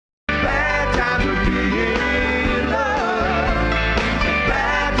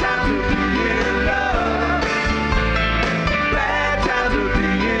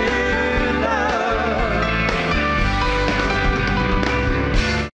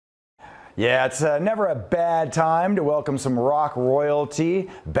Yeah, it's never a bad time to welcome some rock royalty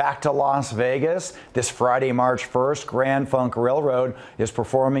back to Las Vegas. This Friday, March 1st, Grand Funk Railroad is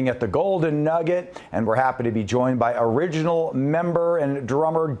performing at the Golden Nugget, and we're happy to be joined by original member and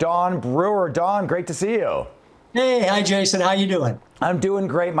drummer Don Brewer. Don, great to see you. Hey, hi Jason, how you doing? I'm doing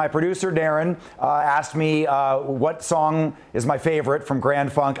great. My producer Darren asked me what song is my favorite from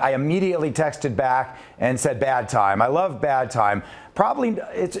Grand Funk. I immediately texted back and said Bad Time. I love Bad Time. Probably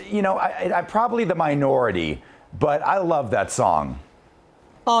it's I'm probably the minority, but I love that song.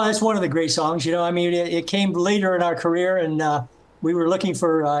 Oh, that's one of the great songs. I mean, it came later in our career, and we were looking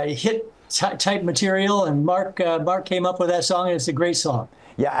for hit type material, and Mark came up with that song, and it's a great song.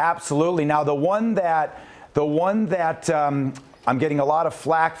 Yeah, absolutely. Now the one that I'm getting a lot of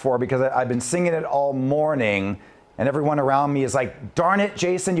flack for, because I've been singing it all morning, and everyone around me is like, darn it,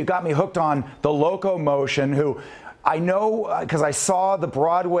 Jason, you got me hooked on the Locomotion, who I know because I saw the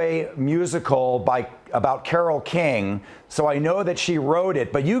Broadway musical about Carole King, so I know that she wrote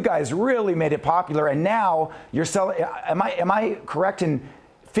it, but you guys really made it popular, and now you're selling, am I correct in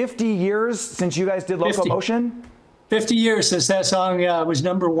 50 years since you guys did Locomotion? 50 years since that song was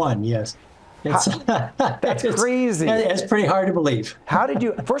 #1, yes. That's crazy. It's pretty hard to believe. How did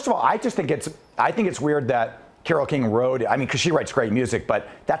you? First of all, I think it's weird that Carole King wrote it. I mean, because she writes great music, but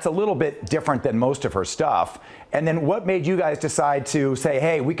that's a little bit different than most of her stuff. And then what made you guys decide to say,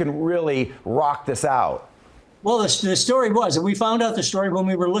 hey, we can really rock this out? Well, the story was, and we found out the story when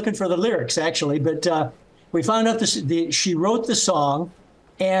we were looking for the lyrics, actually. But we found out she wrote the song,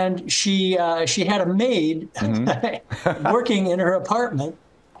 and she had a maid working in her apartment.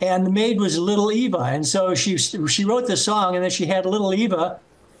 And the maid was Little Eva, and so she wrote the song, and then she had Little Eva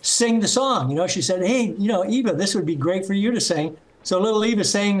sing the song. She said, "Hey, Eva, this would be great for you to sing." So Little Eva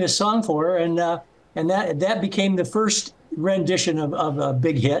sang this song for her, and that became the first rendition of a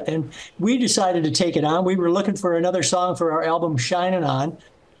big hit. And we decided to take it on. We were looking for another song for our album Shining On,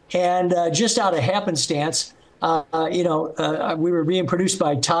 and just out of happenstance, we were being produced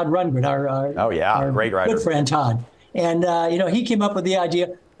by Todd Rundgren, our great writer, good friend Todd, and he came up with the idea.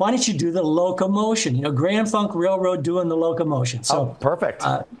 Why don't you do the Locomotion? Grand Funk Railroad doing the Locomotion. So perfect.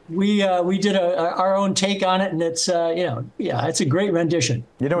 We did our own take on it, and it's it's a great rendition.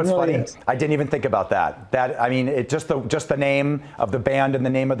 You know what's really funny? is. I didn't even think about that. I mean, it just the name of the band and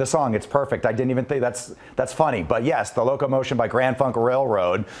the name of the song. It's perfect. I didn't even think that's funny. But yes, the Locomotion by Grand Funk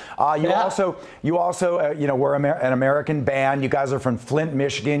Railroad. You also we're an American band. You guys are from Flint,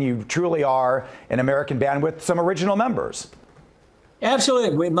 Michigan. You truly are an American band with some original members.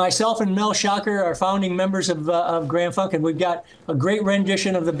 Absolutely. Myself and Mel Shocker are founding members of Grand Funk, and we've got a great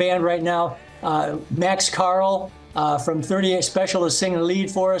rendition of the band right now. Max Carl from 38 Special is singing lead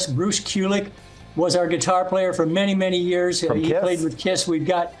for us. Bruce Kulick was our guitar player for many, many years. He played with Kiss. We've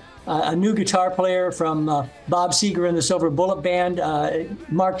got a new guitar player from Bob Seger and the Silver Bullet Band.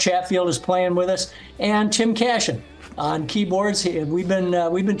 Mark Chatfield is playing with us, and Tim Cashin on keyboards. We've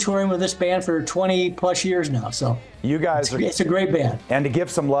been touring with this band for 20 plus years now, so you guys it's a great band. And to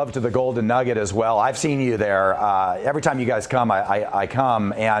give some love to the Golden Nugget as well. I've seen you there. Every time you guys come, I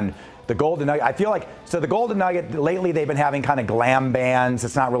come, and the Golden Nugget, I feel like, so the Golden Nugget, lately they've been having kind of glam bands.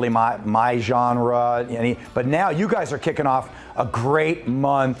 It's not really my genre, but now you guys are kicking off a great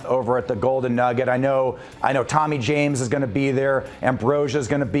month over at the Golden Nugget. I know Tommy James is going to be there, Ambrosia is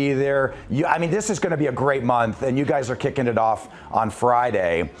going to be there. I mean, this is going to be a great month, and you guys are kicking it off on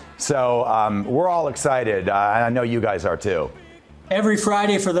Friday. So we're all excited, and I know you guys are too. Every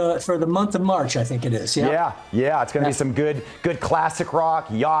Friday for the month of March, I think it is. Yeah. It's going to be some good classic rock,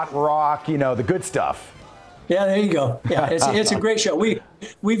 yacht rock, the good stuff. Yeah, there you go. Yeah, it's a great show.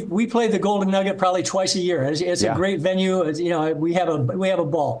 We play the Golden Nugget probably twice a year. It's a great venue. We have a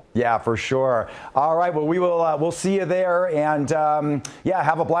ball. Yeah, for sure. All right, well we'll see you there, and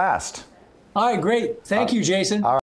have a blast. All right, great. Thank you, Jason. All right.